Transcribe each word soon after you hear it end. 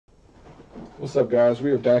What's up, guys?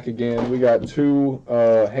 We are back again. We got two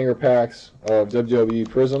hanger packs of WWE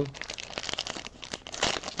Prizm.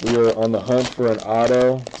 We are on the hunt for an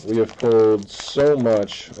auto. We have pulled so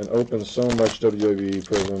much and opened so much WWE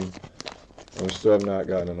Prizm, and we still have not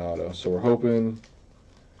gotten an auto. So we're hoping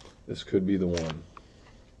this could be the one.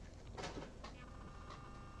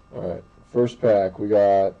 Alright, first pack, we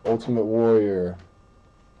got Ultimate Warrior,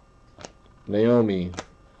 Naomi,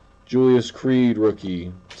 Julius Creed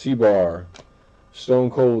rookie, T-Bar,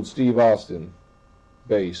 Stone Cold Steve Austin,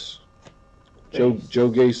 base. Joe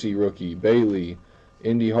Gacy rookie, Bailey,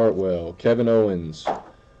 Indy Hartwell, Kevin Owens,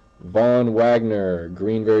 Von Wagner,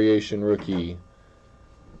 green variation rookie,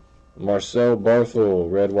 Marcel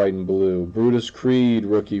Barthel, red, white, and blue, Brutus Creed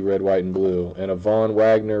rookie, red, white, and blue, and a Von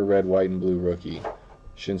Wagner, red, white, and blue rookie,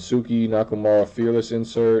 Shinsuke Nakamura fearless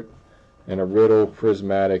insert, and a Riddle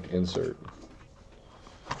prismatic insert.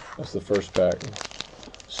 That's the first pack.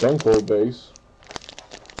 Stone Cold base.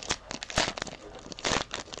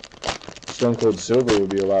 Stone Cold Silver would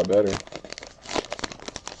be a lot better.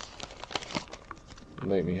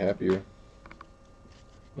 Make me happier.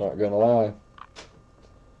 Not gonna lie.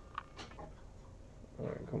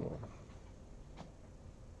 Alright, come on.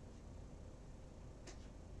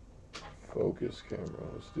 Focus camera,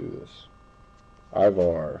 let's do this.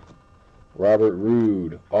 Ivar, Robert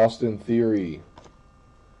Roode, Austin Theory,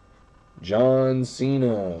 John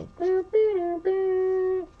Cena,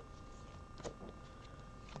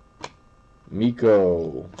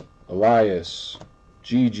 Miko, Elias,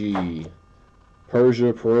 Gigi,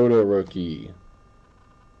 Persia Perota rookie,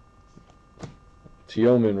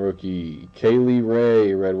 Teoman rookie, Kaylee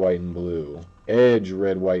Ray red, white, and blue, Edge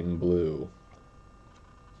red, white, and blue,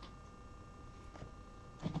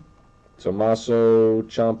 Tommaso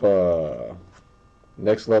Ciampa,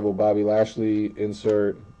 Next Level Bobby Lashley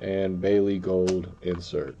insert, and Bailey Gold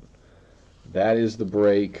insert. That is the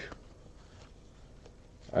break.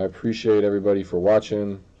 I appreciate everybody for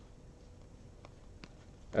watching.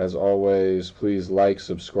 As always, please like,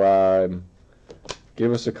 subscribe,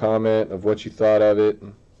 give us a comment of what you thought of it.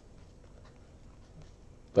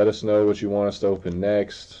 Let us know what you want us to open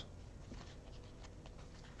next.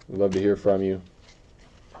 We'd love to hear from you.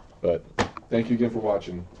 But thank you again for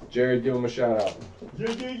watching. Jared, give him a shout out.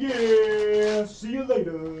 Yeah. See you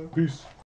later. Peace.